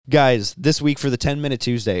Guys, this week for the 10-Minute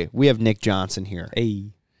Tuesday, we have Nick Johnson here.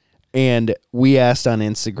 Hey. And we asked on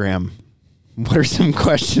Instagram, what are some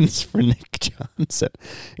questions for Nick Johnson?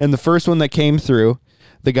 And the first one that came through,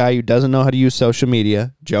 the guy who doesn't know how to use social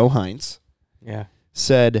media, Joe Hines,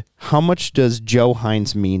 said, how much does Joe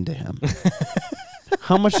Hines mean to him?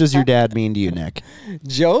 How much does your dad mean to you, Nick?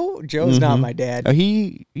 Joe's not my dad.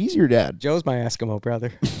 He's your dad. Joe's my Eskimo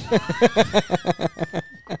brother.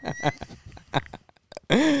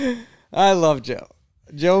 I love Joe.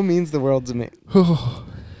 Joe means the world to me.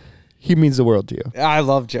 He means the world to you. I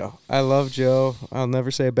love Joe. I'll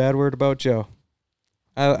never say a bad word about Joe.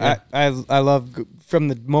 I love, from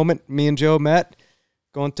the moment me and Joe met,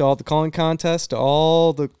 going to all the calling contests, to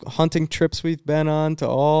all the hunting trips we've been on, to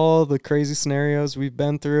all the crazy scenarios we've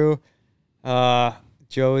been through.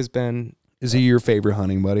 Joe has been... Is he your favorite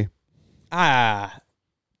hunting buddy?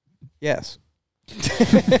 Yes.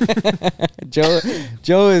 Joe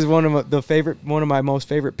is one of my most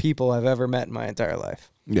favorite people I've ever met in my entire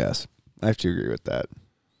life. Yes, I have to agree with that.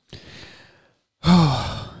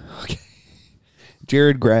 Okay.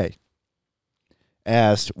 Jared Gray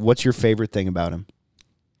asked, what's your favorite thing about him?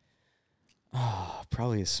 Oh,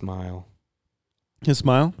 probably his smile. His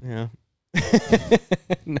smile? Yeah.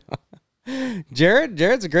 No.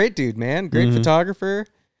 Jared's a great dude, man. Great photographer.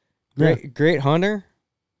 Great hunter.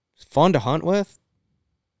 Fun to hunt with.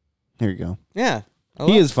 There you go. Yeah.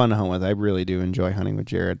 He is fun to hunt with. I really do enjoy hunting with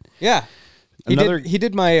Jared. Yeah. He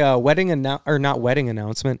did my not wedding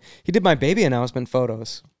announcement. He did my baby announcement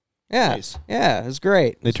photos. Yeah. Nice. Yeah, it was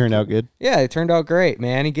great. They turned out good? Yeah, they turned out great,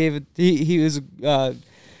 man. He gave it he was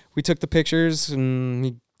we took the pictures and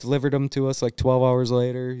he delivered them to us like 12 hours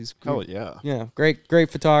later. He's Oh yeah. Yeah, great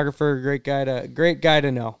photographer, great guy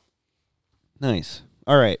to know. Nice.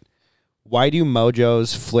 All right. Why do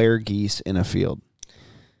mojos flare geese in a field?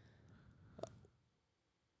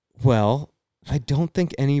 Well, I don't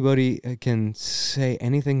think anybody can say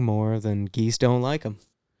anything more than geese don't like them.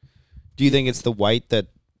 Do you think it's the white that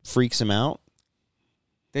freaks them out?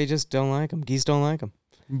 They just don't like them. Geese don't like them.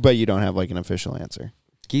 But you don't have like an official answer.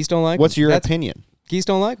 Geese don't like them. What's your opinion? Geese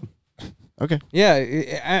don't like them. Okay. Yeah,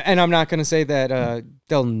 and I'm not going to say that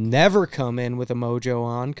they'll never come in with a mojo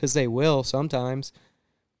on, because they will sometimes.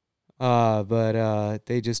 But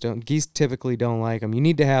they just don't. Geese typically don't like them. You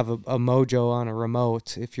need to have a mojo on a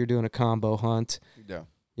remote if you're doing a combo hunt. Yeah.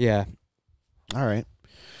 Yeah. All right.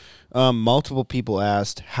 Multiple people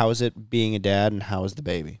asked, how is it being a dad and how is the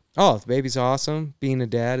baby? Oh, the baby's awesome. Being a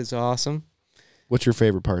dad is awesome. What's your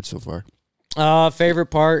favorite part so far? Favorite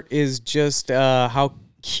part is just how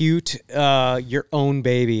cute your own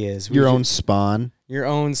baby is. Your own spawn? Your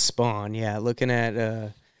own spawn, yeah. Looking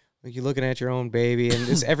at... Like you're looking at your own baby, and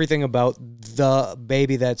just everything about the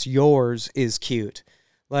baby that's yours is cute.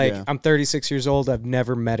 Like, I'm 36 years old. I've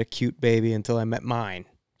never met a cute baby until I met mine.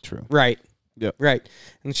 True. Right. Yep. Right.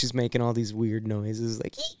 And she's making all these weird noises,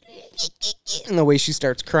 like, and the way she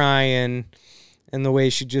starts crying, and the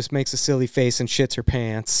way she just makes a silly face and shits her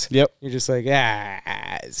pants. Yep. You're just like,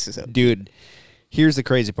 so dude, here's the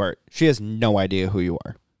crazy part. She has no idea who you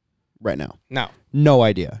are right now. No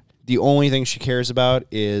idea. The only thing she cares about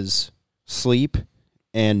is sleep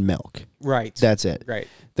and milk. Right. That's it. Right.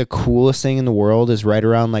 The coolest thing in the world is right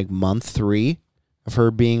around like month 3 of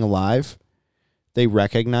her being alive. They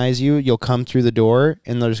recognize you. You'll come through the door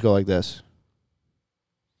and they'll just go like this.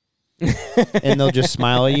 And they'll just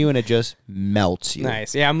smile at you and it just melts you.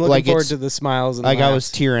 Nice. Yeah, I'm looking forward to the smiles. And like laughs. I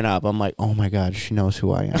was tearing up. I'm like, oh my God, she knows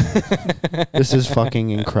who I am. This is fucking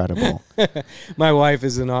incredible. My wife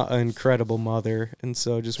is an incredible mother. And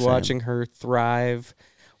so just watching her thrive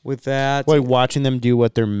with that. Like watching them do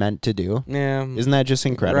what they're meant to do. Yeah. Isn't that just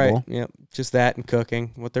incredible? Right. Yep. Just that and cooking,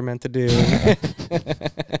 what they're meant to do.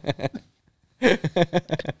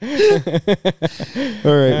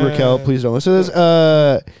 All right, Raquel, please don't listen to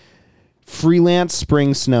this. Freelance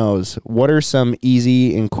spring snows. What are some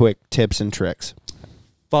easy and quick tips and tricks?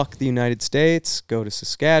 Fuck the United States. Go to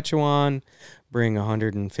Saskatchewan. Bring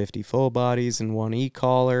 150 full bodies and one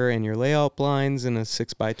e-collar and your layout blinds in a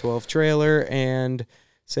 6x12 trailer and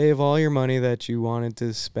save all your money that you wanted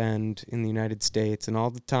to spend in the United States and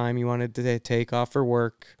all the time you wanted to take off for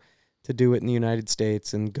work to do it in the United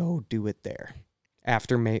States and go do it there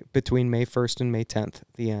between May 1st and May 10th,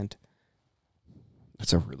 the end.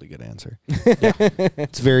 That's a really good answer. Yeah.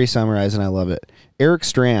 It's very summarized, and I love it. Eric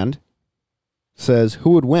Strand says, who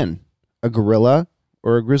would win, a gorilla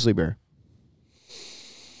or a grizzly bear?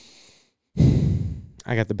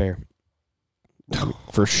 I got the bear.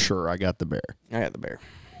 For sure, I got the bear. I got the bear.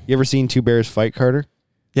 You ever seen two bears fight, Carter?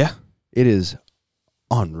 Yeah. It is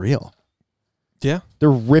unreal. Yeah. They're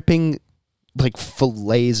ripping like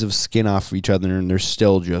fillets of skin off of each other, and they're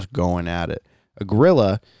still just going at it. A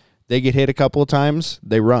gorilla, they get hit a couple of times,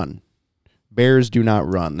 they run. Bears do not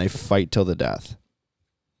run; they fight till the death.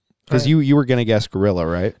 Because you were gonna guess gorilla,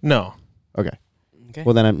 right? No. Okay.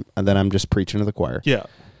 Well, then I'm just preaching to the choir. Yeah.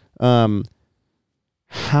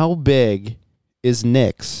 How big is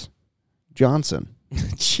Nick's Johnson?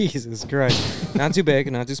 Jesus Christ. Not too big,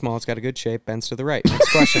 not too small. It's got a good shape. Bends to the right. Next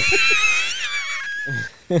question.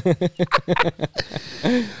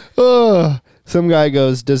 Some guy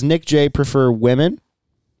goes, does Nick J prefer women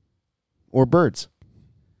or birds?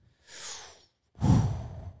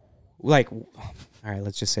 Like, all right,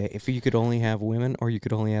 let's just say if you could only have women or you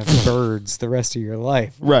could only have birds the rest of your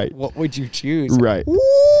life. Right. What would you choose? Right.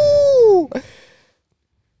 Woo!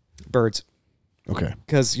 Birds. Okay.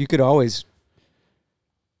 Because you could always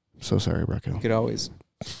So sorry, Rocco.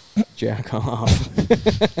 jack off.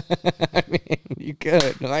 I mean, you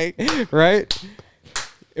could, right?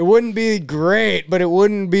 It wouldn't be great, but it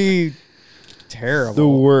wouldn't be terrible. The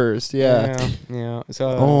worst, yeah. Yeah. So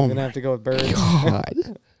Oh I'm going to have to go with birds.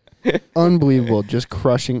 God. Unbelievable. Just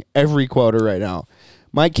crushing every quota right now.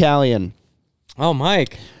 Mike Callion. Oh,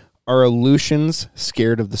 Mike. Are Aleutians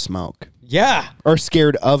scared of the smoke? Yeah. Or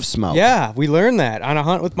scared of smoke? Yeah, we learned that on a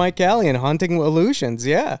hunt with Mike Callion, hunting Aleutians.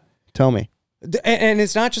 Yeah. Tell me. And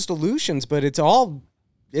it's not just Aleutians, but it's all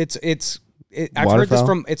I've heard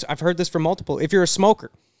this from multiple. If you're a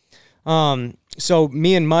smoker, so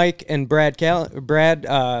me and Mike and Brad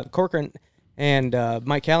Corcoran and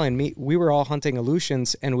Mike Callion, we were all hunting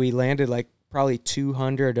Aleutians, and we landed like probably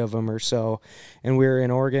 200 of them or so, and we were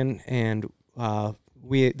in Oregon, and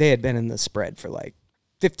they had been in the spread for like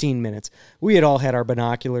 15 minutes. We had all had our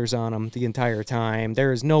binoculars on them the entire time.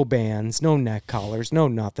 There was no bands, no neck collars, no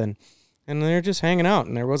nothing. And they're just hanging out,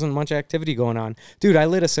 and there wasn't much activity going on. Dude, I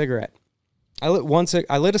lit a cigarette. I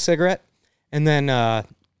lit a cigarette, and then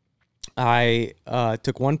I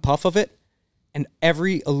took one puff of it, and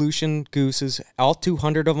every Aleutian gooses, all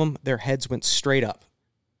 200 of them, their heads went straight up.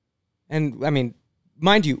 And, I mean,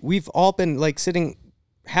 mind you, we've all been, like, sitting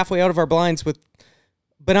halfway out of our blinds with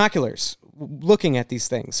binoculars looking at these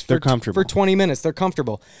things. They're comfortable. For 20 minutes. They're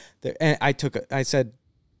comfortable. And I said,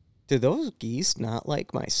 do those geese not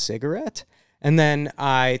like my cigarette? And then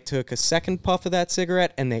I took a second puff of that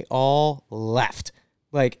cigarette, and they all left,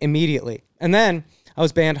 like, immediately. And then I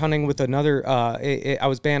was band hunting with I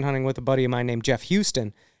was band hunting with a buddy of mine named Jeff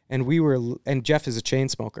Houston, and Jeff is a chain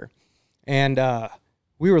smoker. And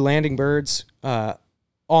we were landing birds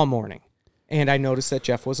all morning, and I noticed that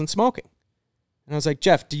Jeff wasn't smoking. And I was like,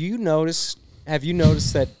 Jeff, have you noticed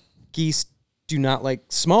that geese do not like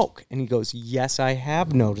smoke? And he goes, yes, I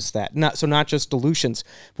have noticed that. Not just Aleutians.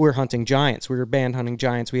 We were hunting giants. We were band hunting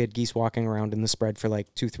giants. We had geese walking around in the spread for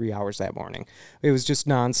like 2-3 hours that morning. It was just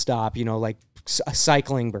nonstop, like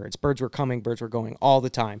cycling birds. Birds were coming, birds were going all the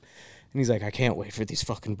time. And he's like, I can't wait for these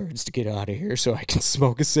fucking birds to get out of here so I can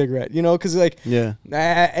smoke a cigarette, because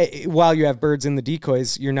while you have birds in the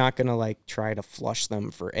decoys, you're not going to like try to flush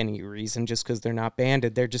them for any reason just because they're not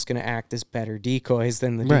banded. They're just going to act as better decoys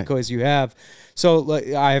than the decoys you have. So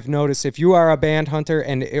like, I have noticed if you are a band hunter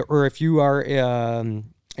or if you are,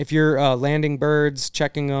 if you're landing birds,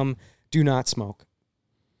 checking them, do not smoke.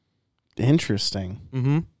 Interesting.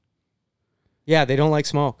 Mm-hmm. Yeah, they don't like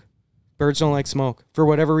smoke. Birds don't like smoke for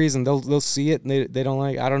whatever reason. They'll see it and they don't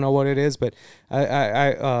like. I don't know what it is, but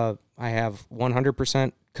I have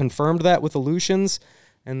 100% confirmed that with Aleutians,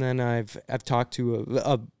 and then I've talked to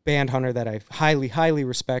a band hunter that I highly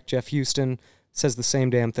respect. Jeff Houston says the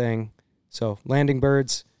same damn thing. So landing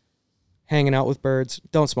birds, hanging out with birds,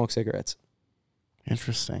 don't smoke cigarettes.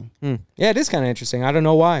 Interesting. Yeah, it is kind of interesting. I don't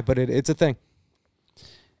know why, but it's a thing.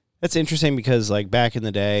 That's interesting because, like, back in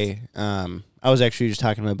the day, I was actually just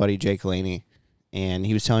talking to my buddy Jake Laney, and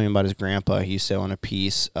he was telling me about his grandpa. He used to own a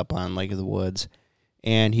piece up on Lake of the Woods,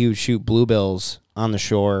 and he would shoot bluebills on the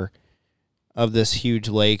shore of this huge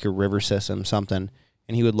lake or river system, something,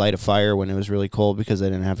 and he would light a fire when it was really cold because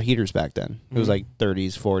they didn't have heaters back then. It was like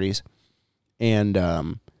 30s, 40s,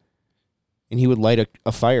 and he would light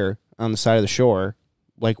a fire on the side of the shore,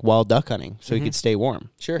 like while duck hunting, so he could stay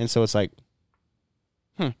warm. Sure. And so it's like,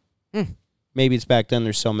 maybe it's back then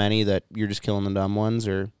there's so many that you're just killing the dumb ones,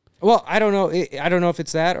 or... Well, I don't know. I don't know if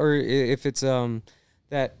it's that or if it's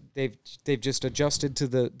that they've just adjusted to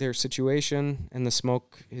their situation and the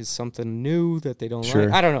smoke is something new that they don't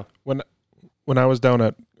like. I don't know. When I was down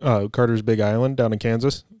at Carter's Big Island down in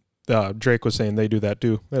Kansas, Drake was saying they do that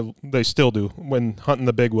too. They still do. When hunting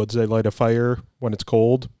the big woods, they light a fire when it's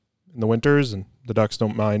cold in the winters, and the ducks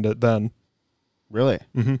don't mind it then. Really?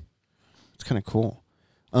 Mm-hmm. It's kind of cool.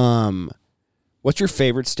 What's your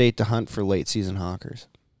favorite state to hunt for late season honkers?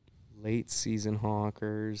 Late season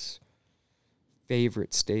honkers.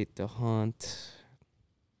 Favorite state to hunt.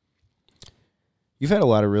 You've had a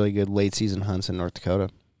lot of really good late season hunts in North Dakota.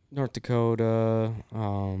 North Dakota,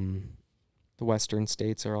 the western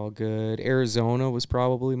states are all good. Arizona was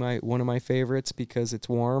probably one of my favorites because it's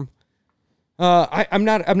warm. I'm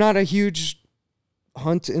not a huge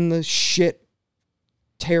hunt in the shit,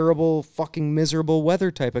 terrible, fucking miserable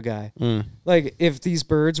weather type of guy. Like if these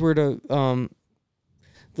birds were to,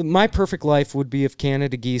 my perfect life would be if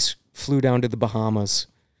Canada geese flew down to the Bahamas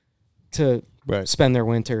to spend their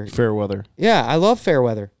winter. Fair weather. Yeah, I love fair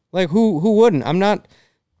weather. Like who wouldn't? I'm not,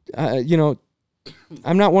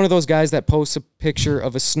 I'm not one of those guys that posts a picture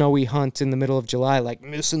of a snowy hunt in the middle of July, like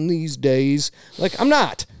missing these days. Like I'm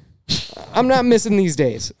not missing these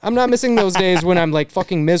days. I'm not missing those days when I'm like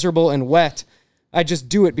fucking miserable and wet. I just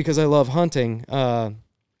do it because I love hunting.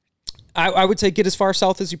 I would say get as far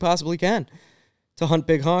south as you possibly can to hunt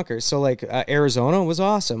big honkers. So like Arizona was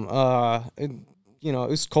awesome. It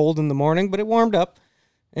was cold in the morning, but it warmed up.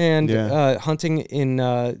 And hunting in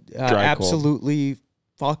absolutely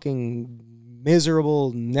fucking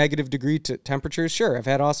miserable negative degree temperatures, sure, I've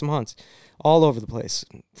had awesome hunts all over the place.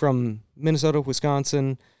 From Minnesota,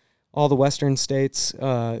 Wisconsin, all the western states,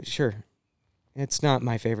 sure. It's not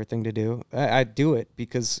my favorite thing to do. I do it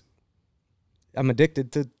because I'm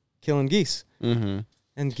addicted to killing geese. Mm-hmm.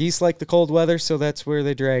 And geese like the cold weather, so that's where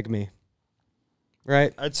they drag me.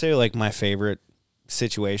 Right? I'd say like my favorite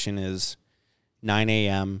situation is 9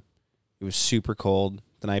 a.m. It was super cold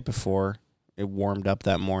the night before. It warmed up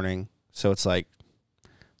that morning. So it's like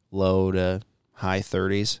low to high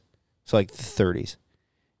 30s. So like the 30s.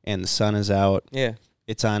 And the sun is out. Yeah.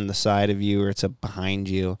 It's on the side of you or it's behind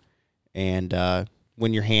you. And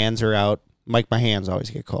when your hands are out, like my hands always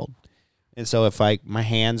get cold. And so if my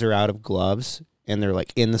hands are out of gloves and they're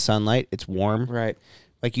like in the sunlight, it's warm. Right.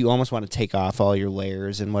 Like you almost want to take off all your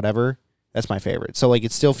layers and whatever. That's my favorite. So like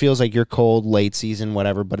it still feels like you're cold, late season,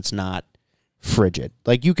 whatever, but it's not frigid.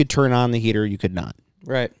 Like you could turn on the heater, you could not.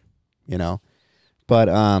 Right. You know? But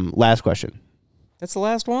last question. That's the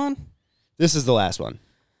last one? This is the last one.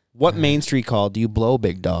 What Main Street call do you blow,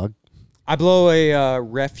 big dog? I blow a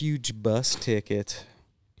refuge bus ticket.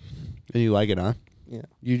 You like it, huh? Yeah.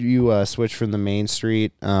 You switch from the Main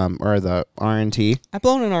Street or the RNT. I've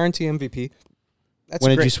blown an RNT MVP. That's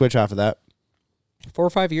when did you switch off of that? 4 or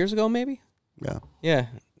 5 years ago, maybe? Yeah. Yeah.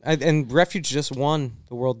 And Refuge just won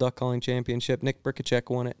the World Duck Calling Championship. Nick Brikacek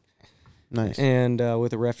won it. Nice. And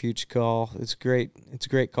with a Refuge call. It's great. It's a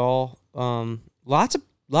great call. Lots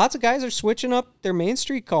of guys are switching up their Main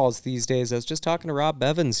Street calls these days. I was just talking to Rob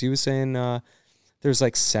Bevins. He was saying there's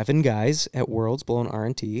like 7 guys at Worlds blowing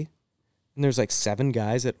RNT. And there's like 7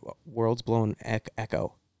 guys at Worlds blowing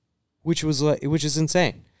Echo. Which is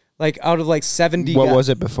insane. Like out of like 70 What guys, was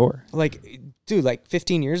it before? Like, dude, like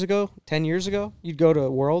 15 years ago, 10 years ago, you'd go to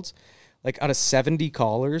Worlds, like out of 70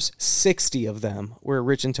 callers, 60 of them were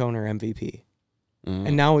Rich and Toner MVP.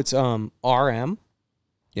 And now it's RM.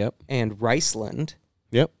 Yep. And Riceland.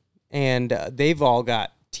 Yep. And they've all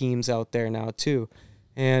got teams out there now too.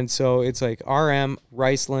 And so it's like RM,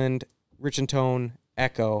 Riceland, Rich and Tone,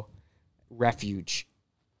 Echo, Refuge.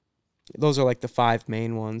 Those are like the 5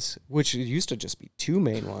 main ones, which used to just be 2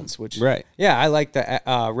 main ones. Which right. Yeah, I like the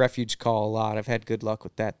Refuge call a lot. I've had good luck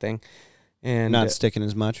with that thing, and not sticking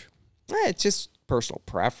as much. It's just personal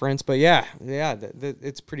preference, but yeah,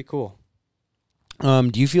 it's pretty cool.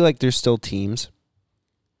 Do you feel like there's still teams?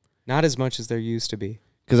 Not as much as there used to be.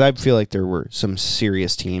 Because I feel like there were some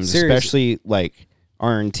serious teams, especially like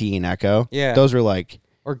RNT and Echo. Yeah, those are like,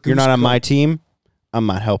 or Goose you're not on my team. I'm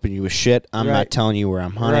not helping you with shit. I'm right. not telling you where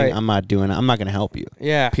I'm hunting. Right. I'm not doing it. I'm not going to help you.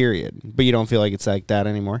 Yeah. Period. But you don't feel like it's like that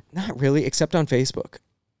anymore? Not really, except on Facebook.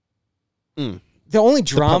 The only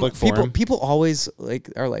drama people always like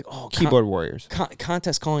are like, oh, keyboard warriors.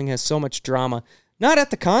 Contest calling has so much drama. Not at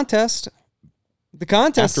the contest. The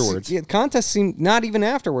contest afterwards. Yeah, the contest seemed not even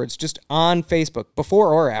afterwards, just on Facebook,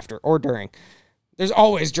 before or after or during. There's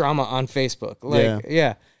always drama on Facebook. Like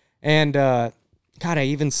yeah. And God, I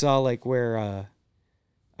even saw like where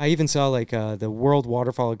the World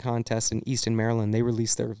Waterfowl Contest in Easton, Maryland. They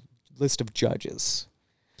released their list of judges.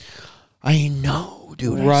 I know,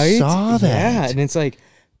 dude. Right? I saw that. Yeah, and it's like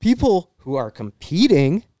people who are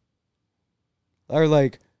competing are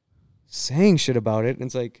like saying shit about it. And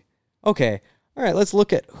it's like, okay, all right, let's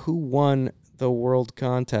look at who won the world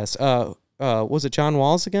contest. Was it John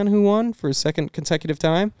Walls again who won for his second consecutive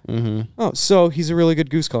time? Mm-hmm. Oh, so he's a really good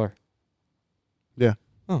goose caller. Yeah.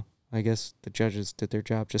 I guess the judges did their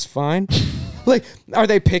job just fine. Like, are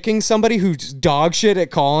they picking somebody who's dog shit at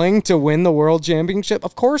calling to win the world championship?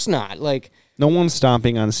 Of course not. Like, No one's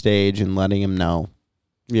stomping on stage and letting him know,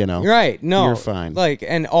 right? No, you're fine. Like,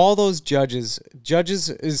 and all those judges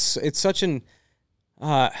is it's such an,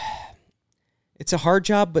 it's a hard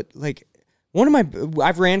job, but like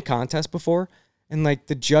I've ran contests before, and like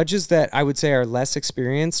the judges that I would say are less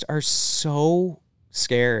experienced are so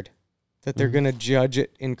scared that they're going to judge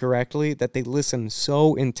it incorrectly that they listen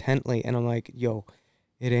so intently. And I'm like, yo,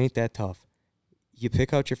 it ain't that tough. You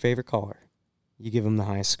pick out your favorite caller. You give them the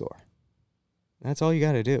highest score. That's all you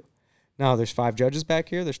got to do. Now, there's 5 judges back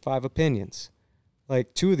here. There's 5 opinions.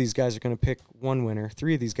 Like, 2 of these guys are going to pick one winner.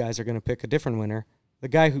 3 of these guys are going to pick a different winner. The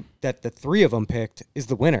guy that the 3 of them picked is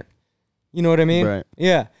the winner. You know what I mean? Right.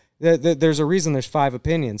 Yeah. There's a reason there's 5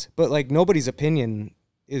 opinions. But, like, nobody's opinion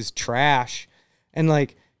is trash. And,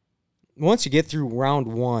 like, once you get through round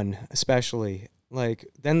 1, especially, like,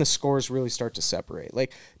 then the scores really start to separate.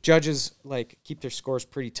 Like, judges, like, keep their scores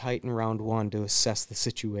pretty tight in round 1 to assess the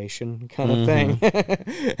situation kind of thing.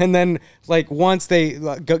 And then, like, once they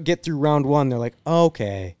get through round 1, they're like,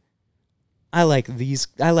 okay, I like these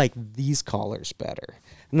callers better.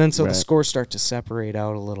 And then so the scores start to separate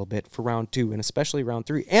out a little bit for round 2 and especially round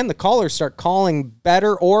 3. And the callers start calling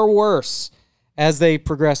better or worse as they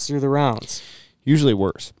progress through the rounds. Usually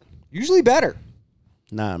worse. Usually better.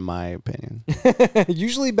 Not in my opinion.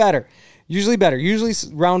 Usually better. Usually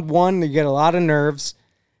round 1, you get a lot of nerves,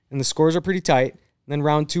 and the scores are pretty tight. And then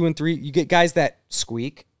round 2 and 3, you get guys that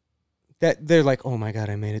squeak, that they're like, oh my God,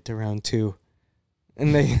 I made it to round 2.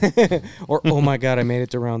 And they, or oh my God, I made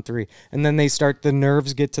it to round 3. And then the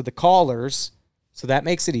nerves get to the callers, so that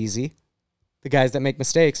makes it easy. The guys that make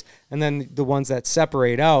mistakes. And then the ones that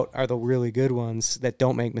separate out are the really good ones that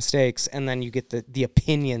don't make mistakes. And then you get the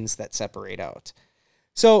opinions that separate out.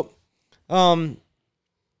 So,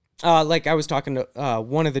 like I was talking to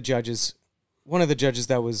one of the judges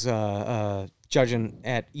that was judging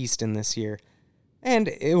at Easton this year, and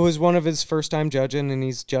it was one of his first time judging, and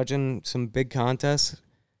he's judging some big contests.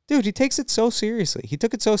 Dude, he takes it so seriously. He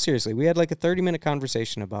took it so seriously. We had like a 30-minute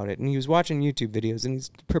conversation about it, and he was watching YouTube videos, and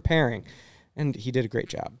he's preparing, and he did a great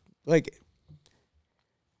job. Like,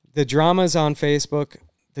 the drama's on Facebook.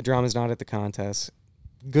 The drama's not at the contest.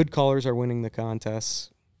 Good callers are winning the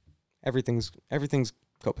contests. Everything's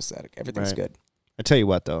copacetic. Everything's good. I tell you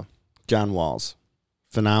what, though, John Walls,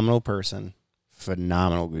 phenomenal person,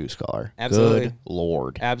 phenomenal goose caller. Absolutely. Good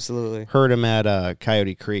Lord. Absolutely. Heard him at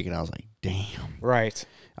Coyote Creek, and I was like, damn. Right.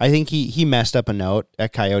 I think he messed up a note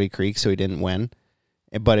at Coyote Creek, so he didn't win.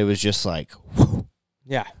 But it was just like, whew,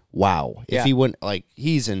 Yeah. wow. Yeah. If he wouldn't, like,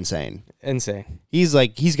 he's insane. Insane. He's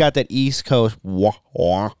got that East Coast wah,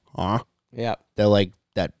 wah, Yeah. that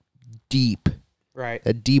deep, Right.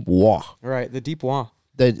 that deep wah. Right. The deep wah.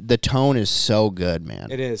 The tone is so good,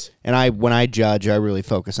 man. It is. And when I judge, I really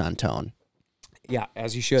focus on tone. Yeah,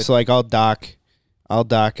 as you should. So like I'll dock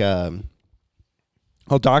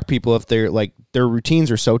people if they're like their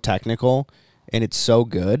routines are so technical and it's so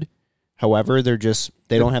good. However, they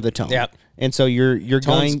don't have the tone. Yep. And so you're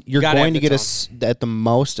going to get at the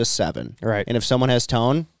most a 7. Right. And if someone has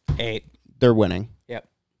tone, 8. they're winning. Yep.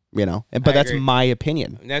 But that's agree. my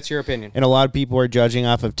opinion. That's your opinion. And a lot of people are judging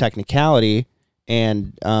off of technicality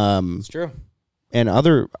and It's true. and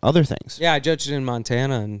other things. Yeah, I judged it in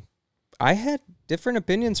Montana, and I had different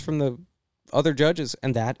opinions from the other judges,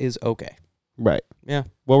 and that is okay. Right. Yeah.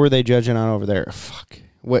 What were they judging on over there? Fuck.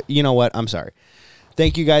 What? You know what? I'm sorry.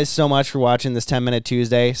 Thank you guys so much for watching this 10-minute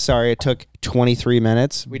Tuesday. Sorry it took 23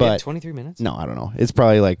 minutes. We but did 23 minutes? No, I don't know. It's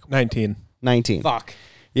probably like 19. 19. Fuck.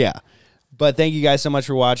 Yeah. But thank you guys so much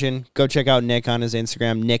for watching. Go check out Nick on his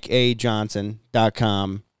Instagram,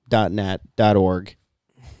 nickajohnson.com.net.org.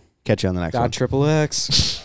 Catch you on the next one. .XXX.